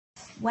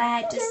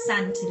Where does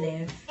Santa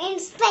live? In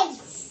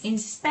space. In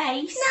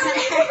space?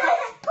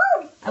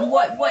 No. And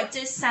what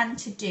does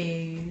Santa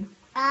do?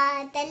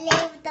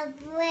 Deliver the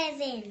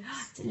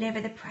presents.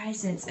 Deliver the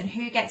presents. And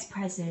who gets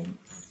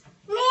presents?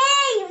 Me.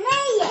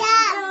 Yeah.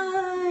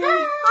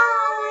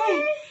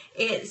 Hi.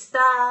 It's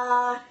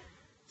the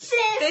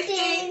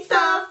 15th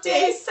of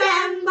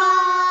December.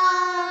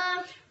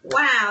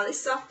 Wow,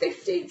 this is our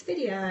 15th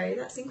video.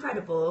 That's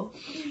incredible.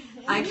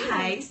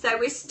 Okay, so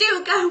we're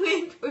still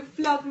going with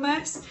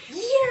Vlogmas.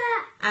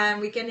 Yeah. And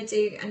we're going to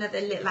do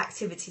another little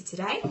activity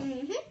today.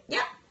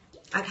 Yeah.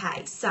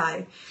 Okay,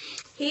 so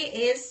here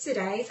is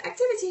today's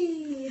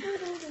activity.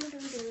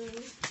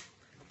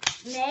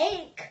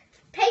 Make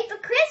paper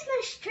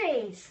Christmas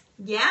trees.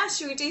 Yeah,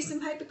 should we do some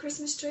paper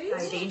Christmas trees?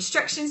 So the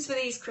instructions for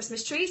these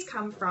Christmas trees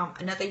come from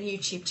another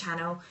YouTube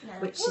channel,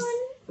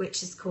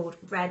 which is called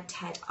Red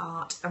Ted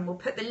Art, and we'll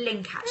put the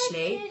link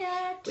actually.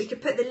 We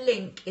could put the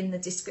link in the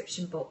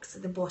description box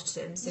at the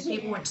bottom, so if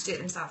people want to do it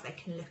themselves, they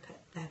can look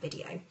at their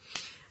video.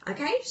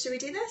 Okay, should we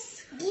do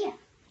this? Yeah.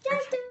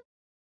 Okay.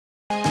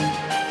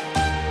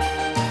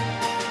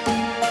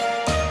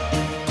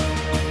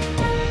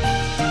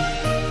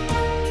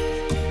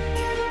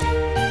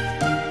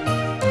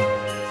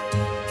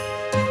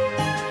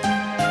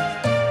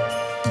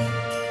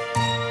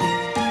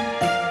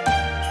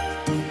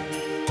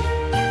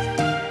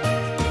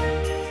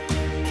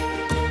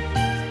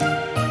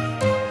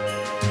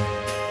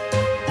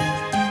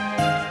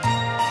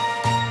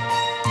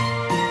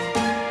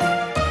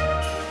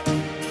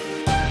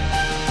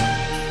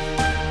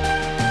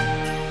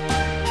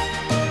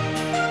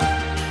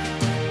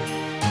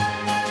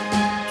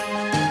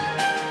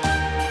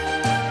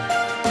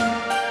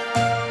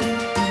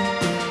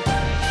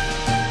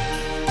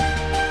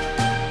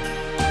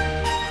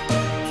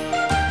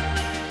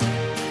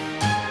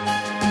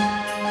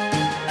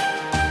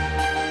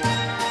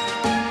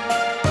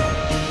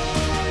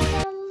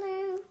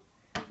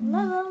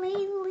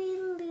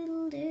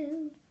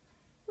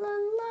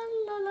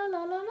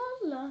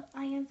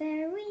 I am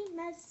very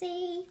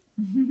messy.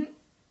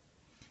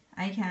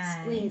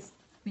 Okay. Squeeze.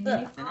 We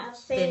nearly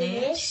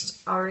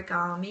finished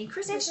origami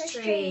Christmas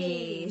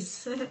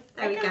trees.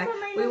 There we go.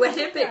 We went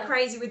a bit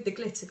crazy with the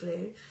glitter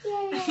glue.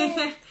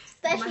 Yeah,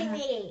 especially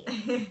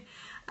me.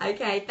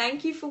 Okay,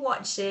 thank you for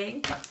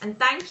watching, and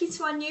thank you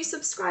to our new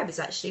subscribers.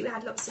 Actually, we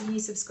had lots of new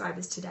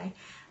subscribers today,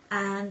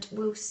 and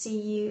we'll see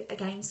you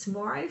again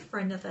tomorrow for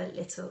another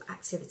little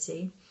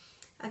activity.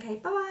 Okay,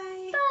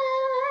 bye-bye. Bye.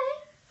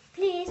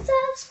 Please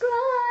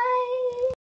subscribe.